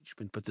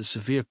punishment but the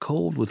severe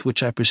cold with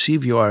which I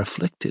perceive you are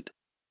afflicted.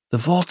 The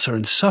vaults are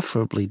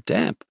insufferably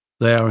damp.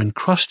 They are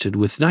encrusted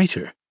with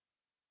nitre."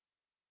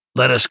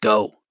 "Let us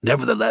go,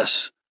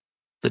 nevertheless.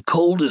 The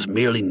cold is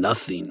merely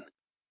nothing.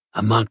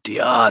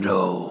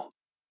 Amontillado,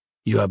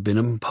 you have been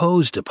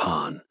imposed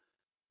upon,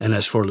 and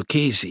as for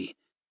Lucchese,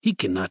 he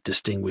cannot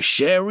distinguish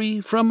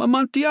sherry from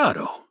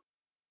Amontillado."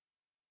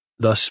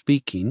 Thus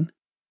speaking,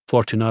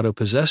 Fortunato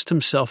possessed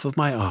himself of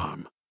my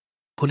arm.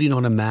 Putting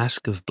on a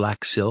mask of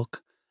black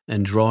silk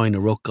and drawing a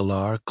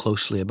roquelaire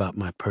closely about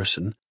my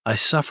person, I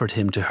suffered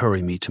him to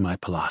hurry me to my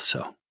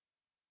palazzo.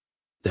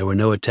 There were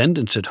no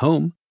attendants at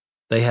home.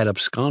 They had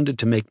absconded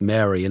to make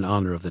merry in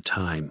honor of the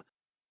time.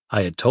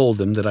 I had told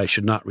them that I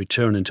should not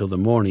return until the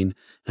morning,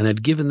 and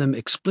had given them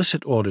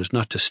explicit orders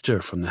not to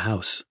stir from the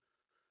house.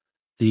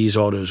 These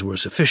orders were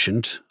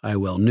sufficient, I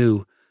well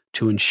knew,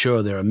 to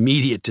ensure their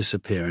immediate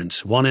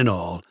disappearance, one and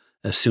all,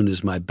 as soon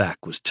as my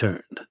back was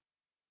turned.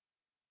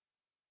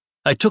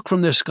 I took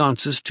from their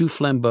sconces 2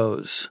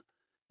 flambeaux,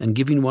 and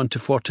giving one to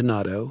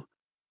Fortunato,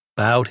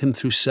 bowed him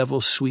through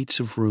several suites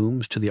of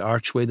rooms to the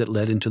archway that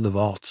led into the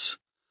vaults.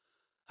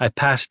 I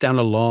passed down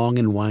a long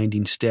and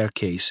winding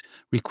staircase,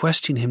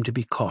 requesting him to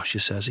be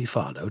cautious as he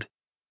followed.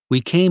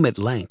 We came at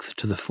length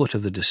to the foot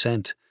of the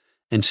descent,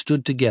 and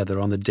stood together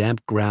on the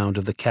damp ground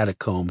of the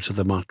catacombs of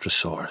the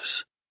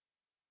Montresors.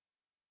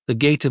 The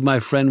gait of my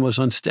friend was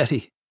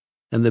unsteady,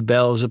 and the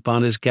bells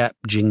upon his cap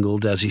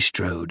jingled as he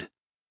strode.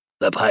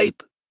 "The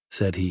pipe,"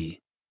 said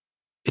he.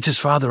 "It is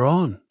farther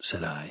on,"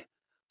 said I,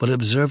 "but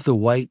observe the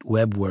white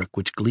web-work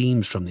which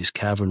gleams from these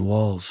cavern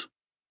walls."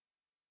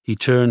 He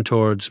turned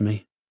towards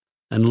me,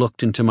 and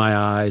looked into my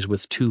eyes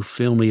with 2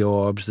 filmy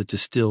orbs that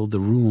distilled the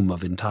rheum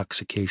of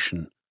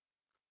intoxication.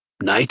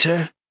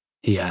 "Nitre?"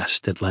 he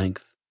asked at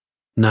length.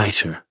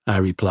 "Nitre," I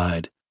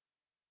replied.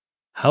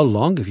 "How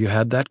long have you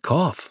had that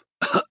cough?"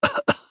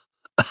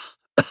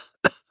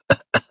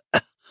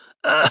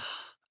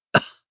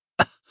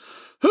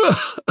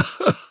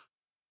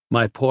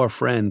 My poor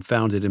friend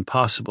found it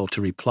impossible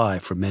to reply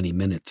for many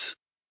minutes.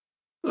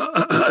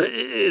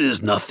 "It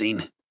is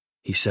nothing,"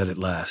 he said at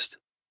last.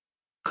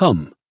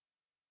 "Come,"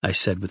 I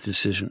said with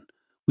decision.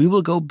 "We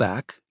will go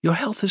back. Your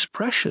health is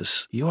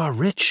precious. You are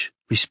rich,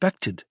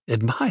 respected,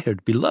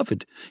 admired,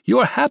 beloved. You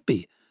are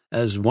happy,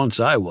 as once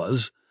I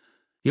was.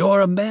 You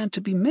are a man to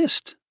be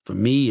missed. For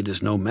me it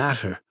is no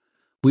matter.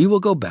 We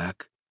will go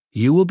back.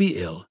 You will be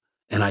ill,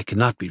 and I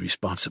cannot be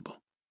responsible.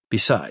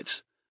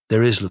 Besides,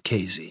 there is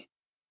Lucchese."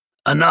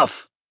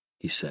 "Enough,"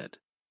 he said.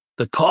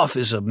 "The cough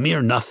is a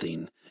mere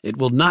nothing. It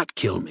will not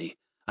kill me.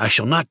 I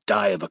shall not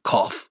die of a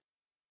cough."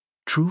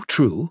 "True,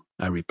 true,"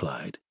 I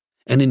replied.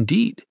 "And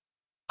indeed,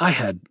 I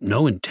had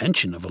no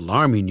intention of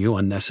alarming you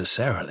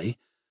unnecessarily,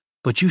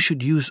 but you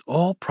should use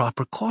all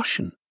proper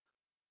caution.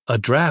 A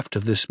draught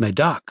of this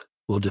Medoc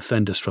will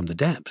defend us from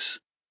the damps."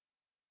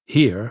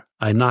 Here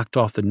I knocked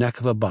off the neck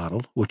of a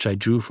bottle, which I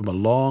drew from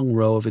a long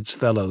row of its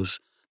fellows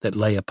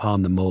that lay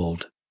upon the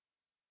mould.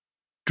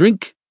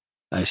 "Drink,"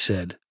 I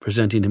said,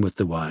 presenting him with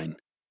the wine.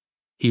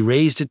 He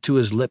raised it to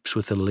his lips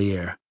with a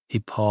leer. He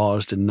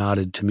paused and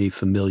nodded to me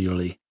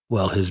familiarly,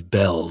 while his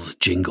bells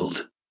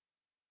jingled.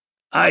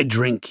 "I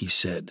drink," he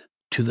said,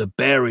 "to the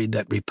buried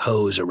that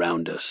repose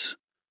around us."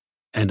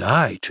 "And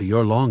I to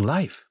your long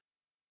life."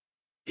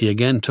 He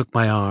again took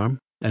my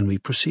arm, and we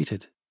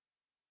proceeded.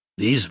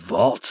 "These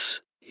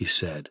vaults," he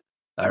said,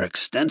 "are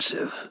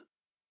extensive."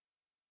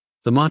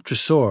 "The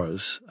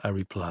Montresors," I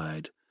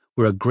replied,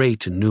 "were a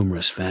great and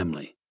numerous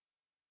family."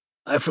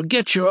 "I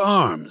forget your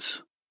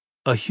arms."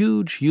 "A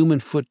huge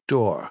human-foot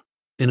door,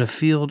 in a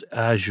field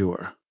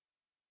azure.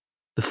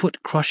 The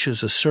foot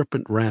crushes a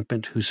serpent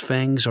rampant whose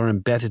fangs are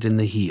embedded in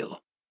the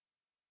heel."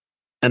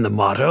 "And the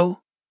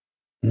motto?"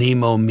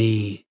 "Nemo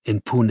me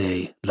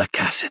impune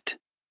lacessit."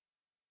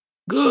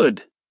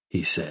 "Good,"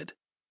 he said.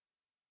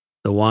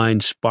 The wine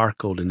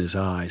sparkled in his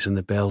eyes, and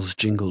the bells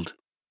jingled.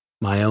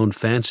 My own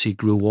fancy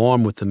grew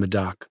warm with the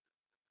Medoc.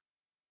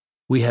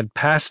 We had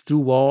passed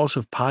through walls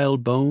of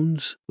piled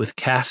bones, with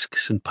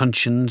casks and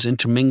puncheons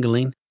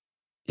intermingling,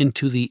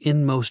 into the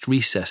inmost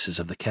recesses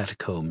of the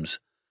catacombs.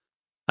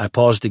 I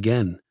paused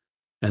again,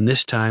 and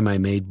this time I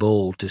made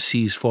bold to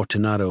seize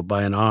Fortunato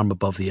by an arm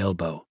above the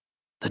elbow.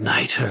 "The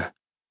nitre,"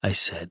 I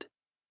said.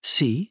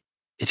 "See,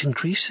 it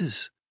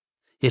increases.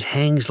 It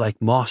hangs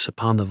like moss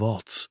upon the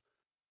vaults.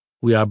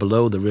 We are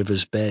below the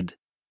river's bed.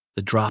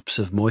 The drops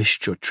of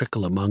moisture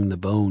trickle among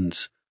the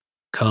bones.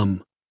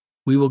 Come,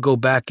 we will go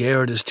back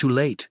ere it is too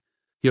late.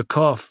 Your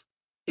cough—"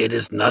 "It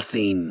is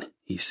nothing,"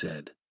 he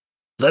said.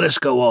 "Let us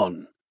go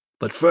on.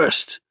 But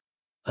first,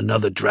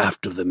 another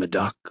draught of the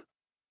Medoc."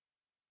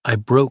 I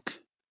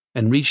broke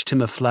and reached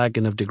him a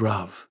flagon of de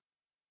Grave.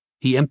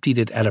 He emptied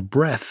it at a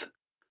breath.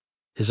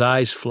 His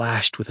eyes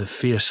flashed with a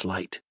fierce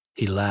light.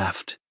 He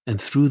laughed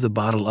and threw the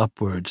bottle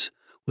upwards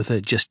with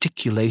a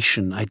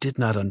gesticulation I did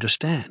not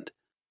understand.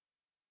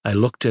 I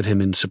looked at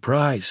him in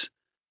surprise.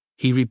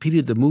 He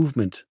repeated the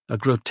movement, a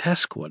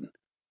grotesque one.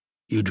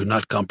 "You do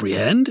not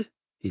comprehend?"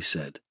 he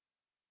said.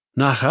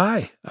 "Not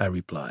I," I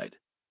replied.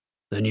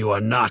 "Then you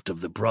are not of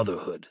the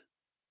Brotherhood."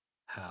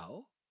 "How?"